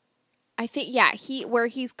 I think, where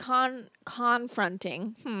he's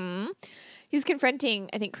confronting, he's confronting,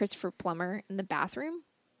 I think, Christopher Plummer in the bathroom.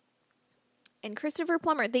 And Christopher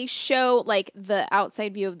Plummer, they show, like, the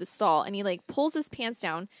outside view of the stall, and he, like, pulls his pants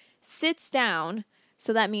down, sits down.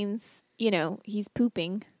 So that means, you know, he's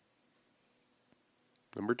pooping.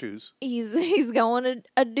 Number twos. He's going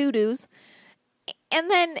a doo-doos. And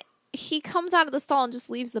then he comes out of the stall and just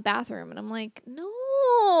leaves the bathroom. And I'm like, no.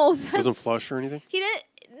 Doesn't flush or anything? He did.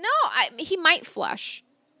 No, he might flush.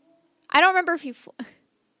 I don't remember if he...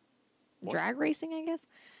 drag racing, I guess.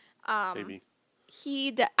 Maybe.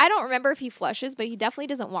 I don't remember if he flushes, but he definitely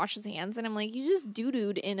doesn't wash his hands. And I'm like, you just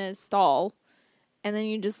doo-dooed in a stall. And then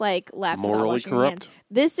you just like left without washing your hands.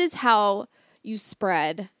 This is how you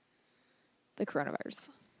spread the coronavirus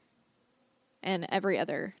and every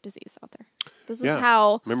other disease out there. This is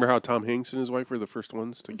how. Remember how Tom Hanks and his wife were the first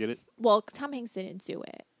ones to get it? Well, Tom Hanks didn't do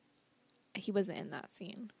it. He wasn't in that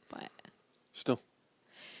scene, but still,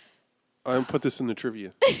 I put this in the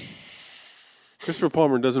trivia. Christopher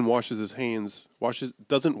Plummer doesn't wash his hands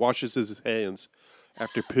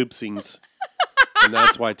after poop scenes, and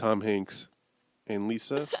that's why Tom Hanks. And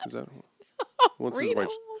Lisa, is that what's his wife?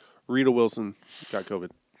 Rita Wilson got COVID.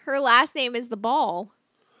 Her last name is the Ball.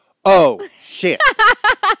 Oh, shit.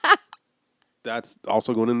 That's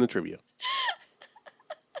also going in the trivia.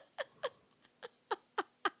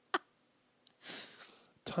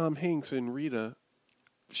 Tom Hanks and Rita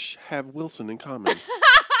have Wilson in common.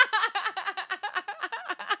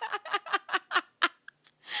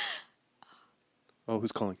 Oh,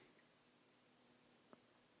 who's calling?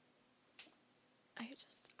 I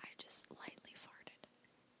just lightly farted.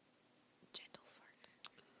 Gentle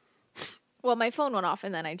fart. Well, my phone went off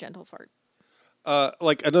and then I gentle fart.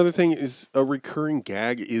 Like another thing is a recurring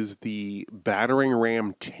gag is the battering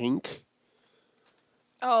ram tank.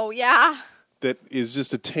 Oh, yeah. That is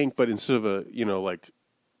just a tank, but instead of a, like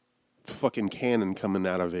fucking cannon coming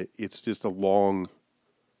out of it, it's just a long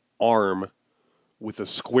arm with a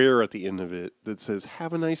square at the end of it that says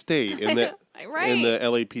 "Have a nice day" and that Right. and the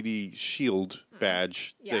LAPD shield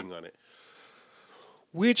badge thing on it,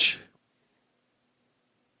 which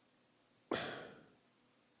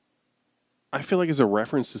I feel like is a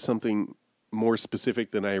reference to something more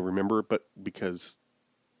specific than I remember, but because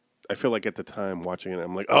I feel like at the time watching it,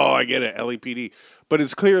 I'm like, oh, I get it, LAPD, but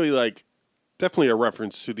it's clearly like definitely a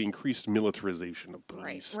reference to the increased militarization of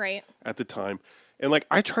police Right. at the time, and like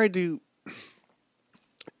I tried to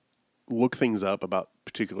look things up about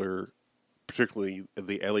particularly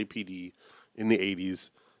the LAPD in the 80s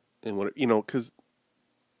and what, because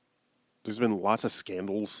there's been lots of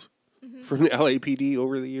scandals from the LAPD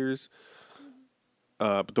over the years.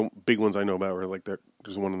 But the big ones I know about are like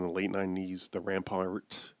there's one in the late 90s, the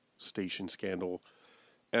Rampart Station scandal,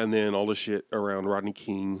 and then all the shit around Rodney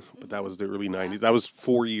King, but that was the early 90s. That was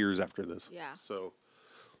 4 years after this. Yeah. So,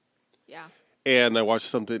 Yeah. and I watched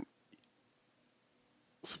some kind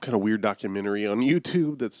of weird documentary on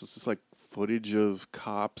YouTube that's just like footage of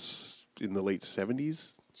cops in the late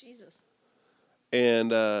 70s. Jesus.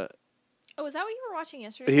 And Oh, is that what you were watching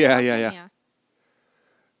yesterday? Yeah.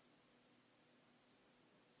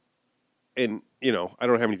 And, I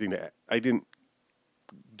don't have anything to add. I didn't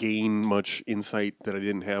gain much insight that I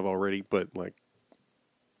didn't have already, but like,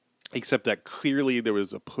 except that clearly there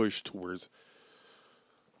was a push towards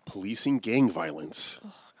policing gang violence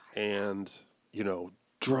and,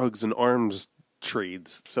 drugs and arms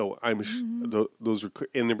trades. So I'm those were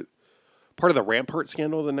and part of the Rampart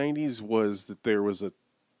scandal of the 90s was that there was a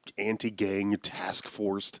anti-gang task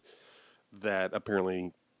force that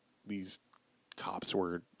apparently these cops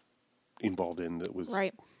were involved in. That was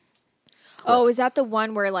Right. corrupt. Oh, is that the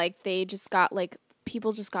one where like they just got like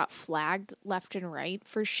people just got flagged left and right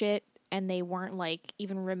for shit and they weren't like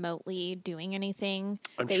even remotely doing anything?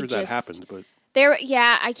 I'm They sure that just- happened, but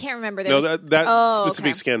I can't remember. There no, was, that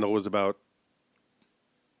specific okay. scandal was about,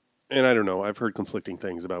 and I don't know. I've heard conflicting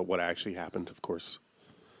things about what actually happened, of course,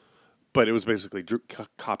 but it was basically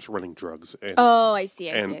cops running drugs and Oh, I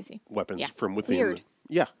see. weapons Yeah. from within. Weird.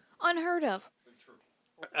 Yeah. Unheard of.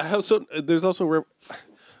 There's also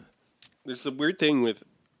there's a weird thing with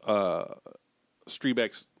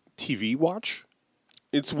Strebeck's TV watch.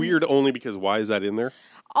 It's weird only because why is that in there?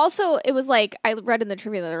 Also, it was like I read in the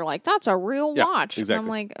trivia that they're like, "That's a real Yeah, watch." exactly. And I'm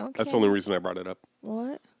like, okay, That's the only reason I brought it up.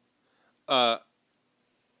 What?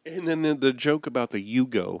 And then the joke about the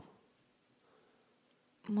Yugo.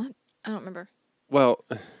 What? I don't remember. Well,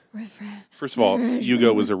 first of all,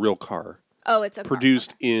 Yugo was a real car Oh, it's a car.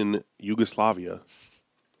 produced in Yugoslavia,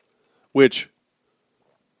 which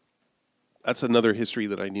that's another history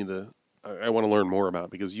that I want to learn more about,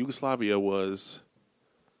 because Yugoslavia was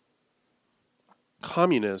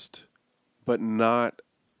communist, but not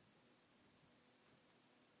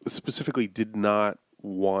specifically did not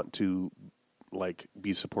want to like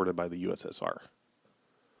be supported by the USSR.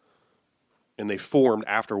 And they formed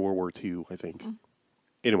after World War II, I think.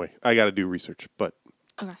 Anyway, I got to do research, but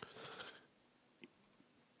Okay.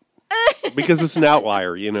 because it's an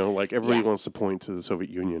outlier, like everybody Yeah. wants to point to the Soviet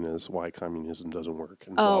Union as why communism doesn't work.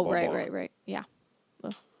 And Oh, blah, blah, blah. right. Yeah.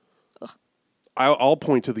 I'll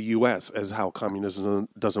point to the U.S. as how communism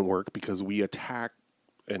doesn't work, because we attacked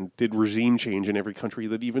and did regime change in every country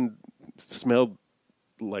that even smelled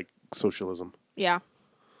like socialism. Yeah.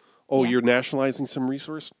 Oh, Yeah. you're nationalizing some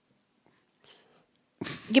resource?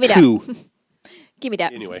 Give me that. Coup. Give me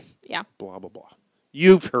that. Anyway, Yeah. blah, blah, blah.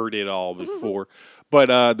 You've heard it all before.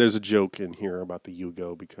 But there's a joke in here about the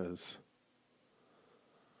Yugo, because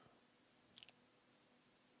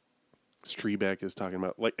Strebeck is talking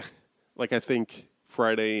about, like I think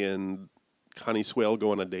Friday and Connie Swale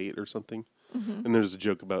go on a date or something. And there's a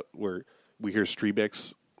joke about where we hear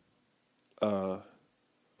Strebeck's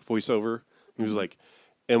voiceover. He was like,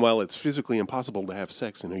 and while it's physically impossible to have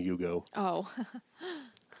sex in a Yugo, Oh.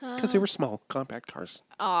 because they were small, compact cars.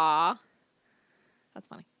 Aw. That's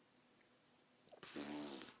funny.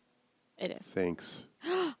 It is. Thanks.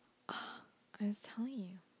 I was telling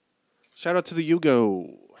you. Shout out to the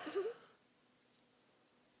Yugo.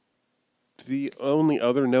 The only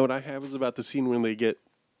other note I have is about the scene when they get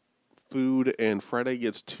food and Friday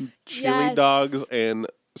gets 2 chili dogs and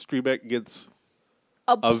Streebek gets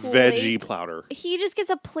a veggie platter. He just gets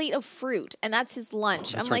a plate of fruit and that's his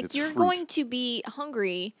lunch. That's I'm right, like, it's you're fruit. going to be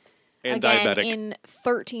hungry And again diabetic. in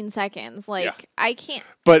 13 seconds. Like, I can't.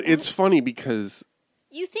 But it's funny because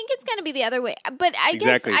You think it's going to be the other way, but I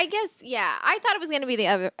Exactly. guess, yeah. I thought it was going to be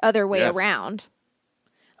the other way Yes. around.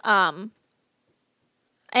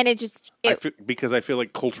 And it just because I feel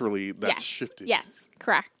like culturally that's yes, shifted. Yes,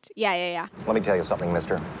 correct. Yeah. Let me tell you something,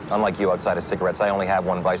 mister. Unlike you outside of cigarettes, I only have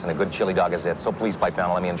one vice, and a good chili dog is it. So please pipe down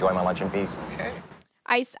and let me enjoy my lunch in peace. Okay.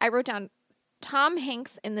 I wrote down Tom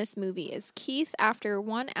Hanks in this movie is Keith after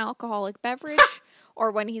one alcoholic beverage or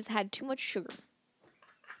when he's had too much sugar.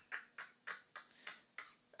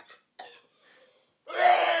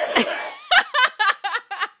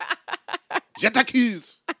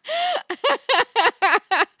 J'accuse.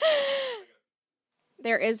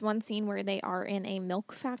 There is one scene where they are in a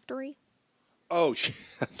milk factory, Oh,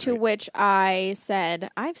 that's to which I said,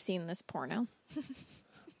 I've seen this porno.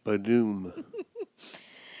 Badoom.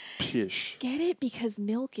 Pish. Get it? Because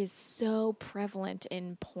milk is so prevalent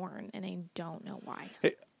in porn, and I don't know why.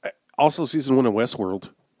 Hey, also season 1 of Westworld.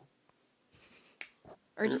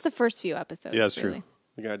 Or just the first few episodes. Yeah, that's really. true.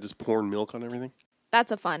 The guy just pouring milk on everything. That's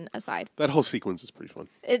a fun aside. That whole sequence is pretty fun.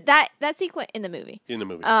 That sequence in the movie. In the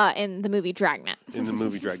movie. In the movie Dragnet. In the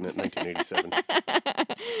movie Dragnet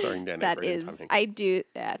 1987. Starring Dan That Aykroyd is, and Tom Hanks.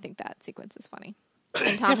 I think that sequence is funny.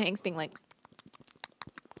 And Tom Hanks being like,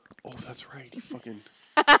 Oh, that's right. You fucking...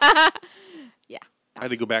 yeah. I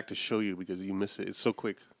had to go back to show you because you missed it. It's so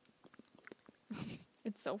quick.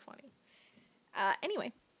 It's so funny.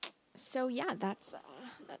 Anyway, so yeah, that's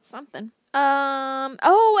something.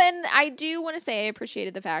 Oh, and I do want to say I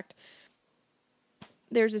appreciated the fact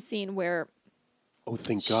there's a scene where, Oh,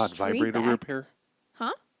 thank God. Straight Vibrator back. repair?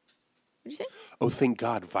 huh? What'd you say? Oh, thank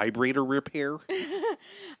God. Vibrator repair?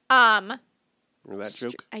 Um, Remember that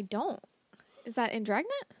joke? I don't. Is that in Dragnet?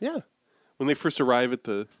 Yeah. When they first arrive at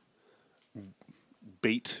the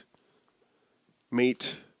mate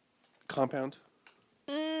compound.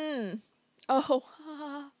 Oh,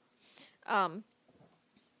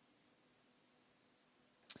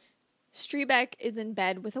 Streebek is in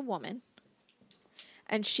bed with a woman,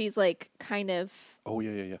 and she's like kind of. Oh,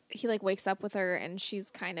 yeah. He like wakes up with her, and she's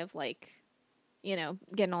kind of like,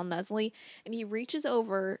 getting all nuzzly, and he reaches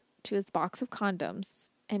over to his box of condoms,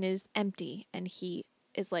 and it is empty, and he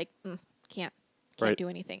is like, can't Right. do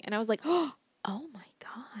anything, and I was like, oh my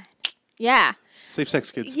God, yeah. Safe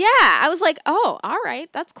sex, kids. Yeah, I was like, oh, all right,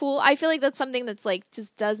 that's cool. I feel like that's something that's like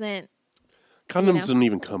just doesn't. Condoms don't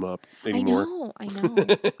even come up anymore. I know.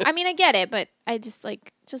 I mean, I get it, but I just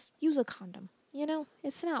use a condom.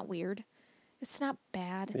 It's not weird. It's not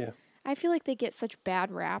bad. Yeah. I feel like they get such bad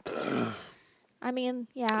raps. I mean,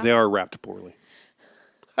 yeah. They are wrapped poorly.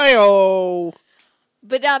 Hey-oh!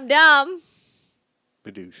 But dumb.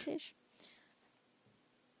 Badoosh. Tish.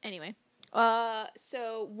 Anyway,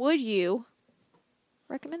 so would you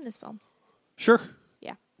recommend this film? Sure.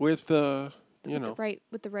 Yeah. With, With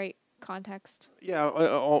the right context.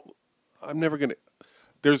 Yeah, I'm never going to...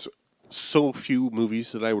 There's so few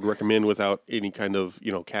movies that I would recommend without any kind of,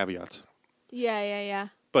 caveats. Yeah.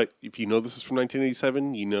 But if you know this is from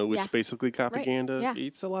 1987, it's Yeah. basically propaganda. Yeah.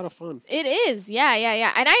 It's a lot of fun. It is. Yeah.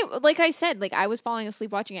 And I said, I was falling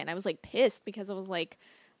asleep watching it, and I was like pissed because I was like,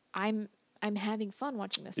 I'm having fun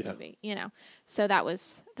watching this movie, So that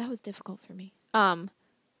was difficult for me.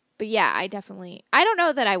 But yeah, I don't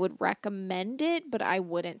know that I would recommend it, but I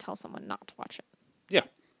wouldn't tell someone not to watch it. Yeah.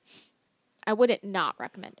 I wouldn't not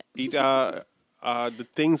recommend it. The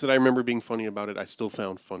things that I remember being funny about it, I still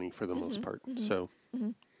found funny for the most part. So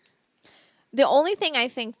The only thing I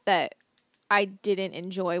think that I didn't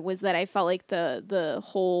enjoy was that I felt like the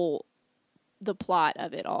plot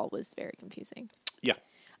of it all was very confusing. yeah,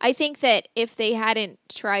 I think that if they hadn't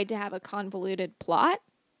tried to have a convoluted plot,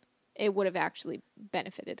 it would have actually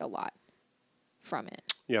benefited a lot from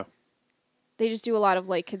it. yeah. They just do a lot of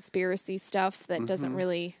conspiracy stuff that doesn't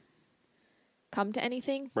really come to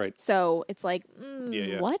anything. Right. So it's like,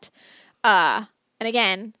 Yeah. what? And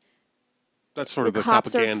again, That's sort of the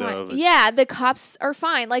cops are propaganda fine. of it. Yeah, the cops are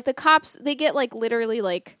fine. The cops, they get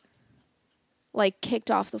literally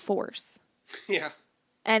kicked off the force. Yeah.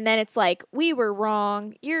 And then it's like, we were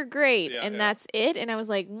wrong. You're great. Yeah, and yeah. that's it. And I was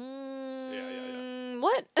like, Yeah.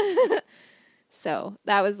 what? So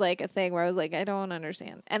that was like a thing where I was like, I don't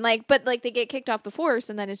understand. And like, but like they get kicked off the force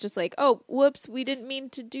and then it's just like, oh, whoops, we didn't mean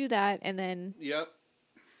to do that. And then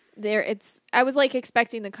I was like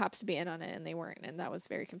expecting the cops to be in on it and they weren't. And that was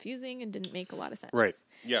very confusing and didn't make a lot of sense. Right.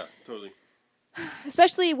 Yeah, totally.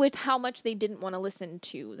 Especially with how much they didn't want to listen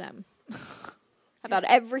to them about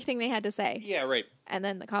everything they had to say. Yeah, right. And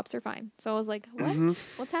then the cops are fine. So I was like, what?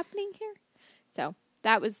 What's happening here? So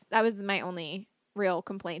that was my only real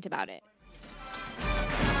complaint about it.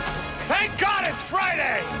 Thank God it's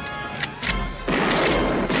Friday!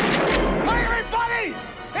 Hi, everybody!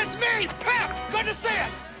 It's me, Pep! Good to see you!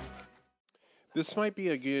 This might be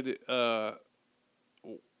a good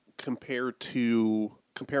compare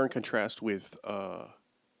and contrast with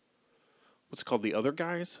what's it called, The Other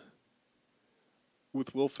Guys?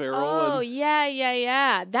 With Will Ferrell. Oh,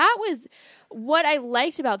 yeah. That was what I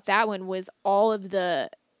liked about that one was all of the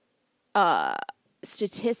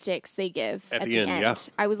statistics they give at the end. Yeah.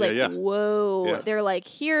 I was like, whoa. Yeah. They're like,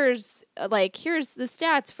 here's the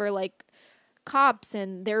stats for like cops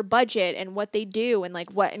and their budget and what they do and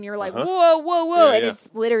like what, and you're like, whoa. Yeah, and it's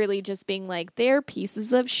literally just being like, they're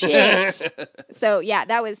pieces of shit. So yeah,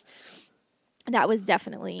 that was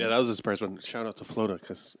definitely. Yeah, that was a surprise one. Shout out to Flota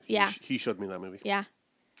because he showed me that movie. Yeah.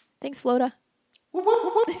 Thanks, Flota.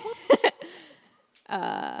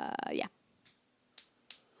 Yeah.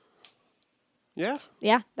 Yeah.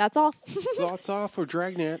 Yeah, that's all. That's all for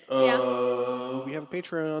Dragnet. We have a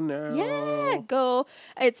Patreon now. Yeah, go.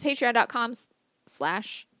 It's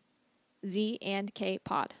patreon.com/Z&K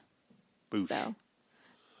pod. Boosh. So,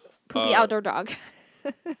 Poopy Outdoor Dog.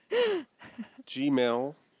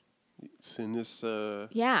 Gmail. Send us.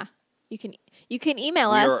 Yeah, you can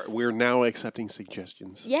email us. We're now accepting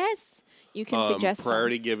suggestions. Yes, you can suggest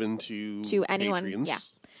priority films. given to anyone. Patreons. Yeah.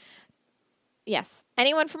 Yes,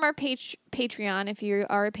 anyone from our Patreon. If you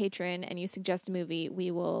are a patron and you suggest a movie,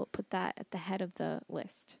 we will put that at the head of the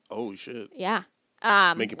list. Oh shit! Yeah.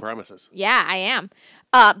 Making promises. Yeah, I am.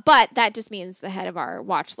 But that just means the head of our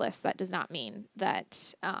watch list. That does not mean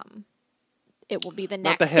that it will be the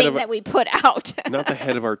next thing that we put out. Not the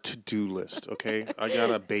head of our to-do list, okay? I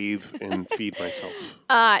gotta bathe and feed myself.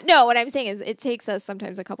 No, what I'm saying is it takes us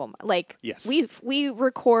sometimes a couple like yes. we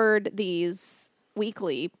record these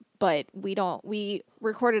weekly, but we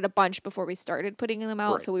recorded a bunch before we started putting them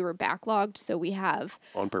out, right. So we were backlogged, so we have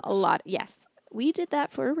on purpose. A lot. Yes. We did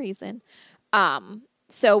that for a reason.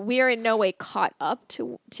 So we are in no way caught up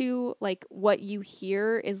to like what you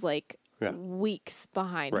hear is like weeks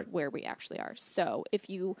behind where we actually are. So if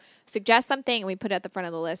you suggest something and we put it at the front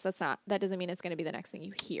of the list, that doesn't mean it's going to be the next thing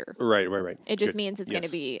you hear. Right. It just means it's going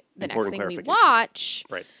to be the important next thing we watch,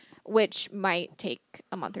 right? Which might take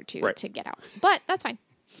a month or two to get out. But that's fine.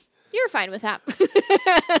 You're fine with that.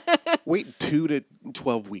 Wait 2 to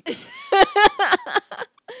 12 weeks.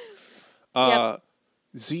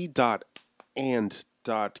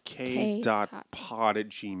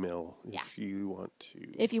 z.and.k.pod@gmail if you want to.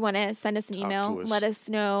 If you want to send us an email, let us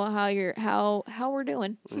know how we're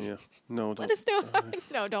doing. Yeah. No, don't. Let us know.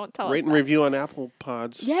 No, don't tell us. Rate and review on Apple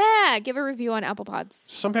Pods. Yeah, give a review on Apple Pods.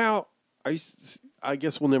 Somehow, I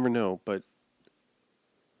guess we'll never know, but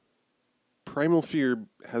Primal Fear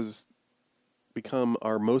has become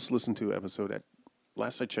our most listened to episode at,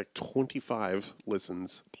 last I checked, 25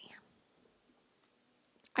 listens. Damn.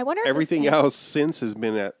 I wonder if everything else since has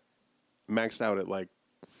been maxed out at like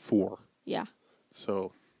 4. Yeah.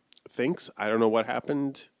 So, thanks. I don't know what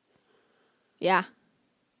happened. Yeah.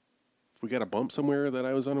 If we got a bump somewhere that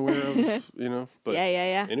I was unaware of, But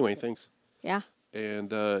yeah. Anyway, thanks. Yeah.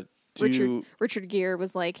 And Richard Gere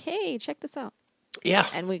was like, "Hey, check this out." Yeah.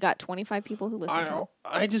 And we got 25 people who listened to it.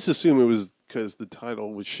 I just assume it was because the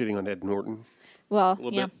title was shitting on Ed Norton. Well, a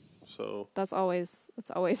little bit. So that's always.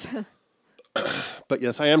 But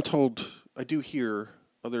yes, I am told, I do hear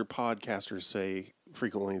other podcasters say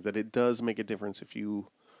frequently that it does make a difference if you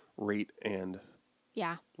rate and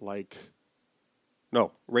rate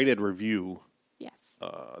and review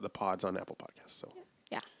the pods on Apple Podcasts. So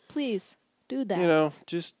yeah, please do that.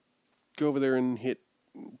 Just go over there and hit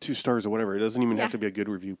 2 stars or whatever. It doesn't even have to be a good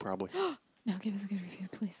review, probably. No, give us a good review,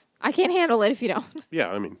 please. I can't handle it if you don't. Yeah,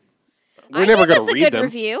 I mean, we're never going to read them. a good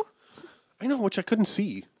review. I know, which I couldn't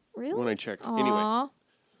see. Really? When I checked. Aww. Anyway.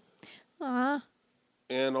 Aww.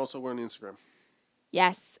 And also we're on Instagram.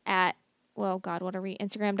 Yes, at, what are we?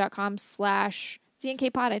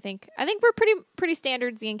 Instagram.com/ZNKpod, I think. I think we're pretty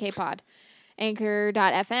standard ZNK pod.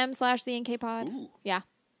 Anchor.fm/ZNK pod. Ooh. Yeah.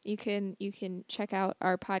 You can check out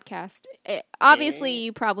our podcast. Obviously,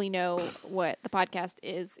 you probably know what the podcast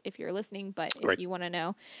is if you're listening, but if you want to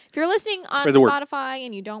know, if you're listening on Spotify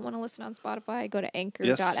and you don't want to listen on Spotify, go to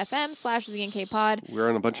anchor.fm/ZNKpod. We're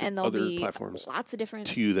on a bunch of other platforms. Lots of different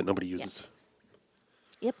too that nobody uses.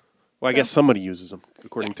 Yep. Well, I guess somebody uses them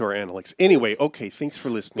according to our analytics. Anyway, okay, thanks for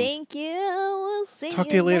listening. Thank you. We'll see Talk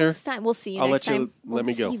to you later. Next time. We'll see you I'll next let you time. let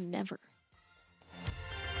me go. See you never.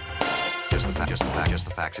 Just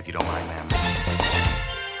the facts, if you don't mind, ma'am.